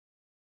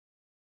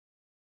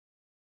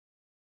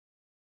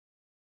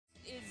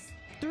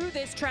through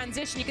this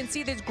transition. You can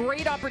see there's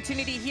great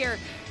opportunity here,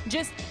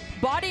 just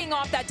bodying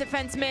off that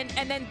defenseman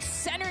and then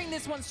centering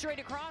this one straight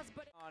across.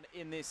 But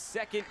in this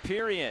second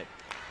period.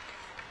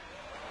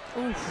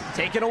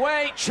 Taken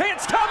away,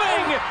 chance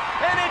coming,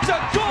 and it's a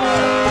goal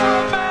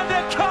for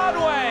Amanda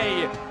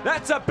Conway.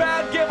 That's a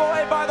bad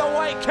giveaway by the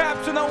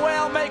Whitecaps, and the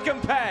Whale make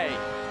them pay.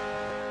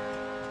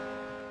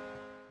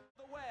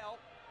 The Whale.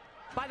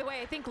 By the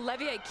way, I think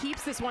Levier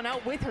keeps this one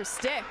out with her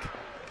stick.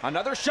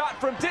 Another shot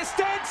from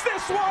distance,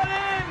 this one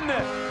in!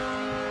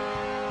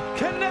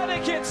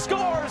 Connecticut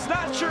scores,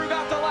 not sure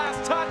about the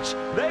last touch.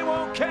 They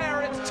won't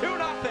care, it's 2-0.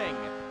 And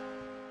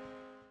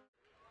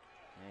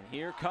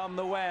here come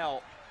the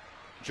Whale.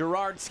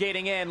 Gerard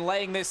skating in,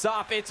 laying this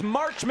off. It's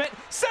Marchment,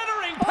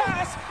 centering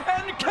pass,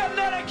 and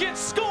Connecticut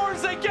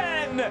scores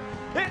again.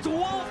 It's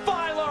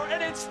Wolfeiler,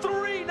 and it's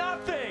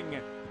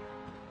 3-0.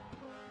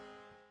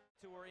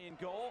 Toure in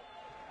goal,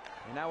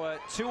 and now a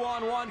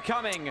 2-on-1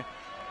 coming.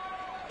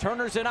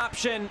 Turner's an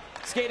option,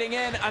 skating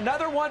in,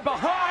 another one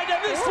behind,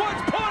 and this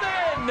one's put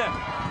in.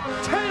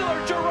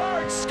 Taylor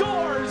Gerard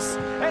scores,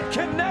 and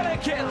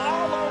Connecticut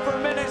all over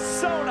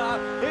Minnesota.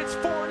 It's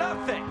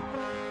 4-0.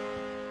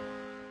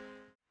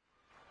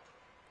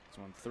 This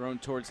one thrown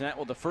towards net.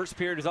 Well, the first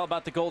period is all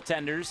about the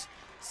goaltenders.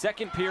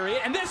 Second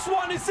period, and this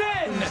one is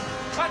in!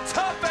 A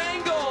tough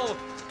angle!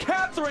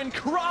 Catherine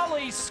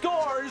Crawley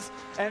scores,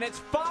 and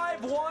it's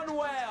 5-1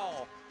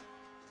 Whale.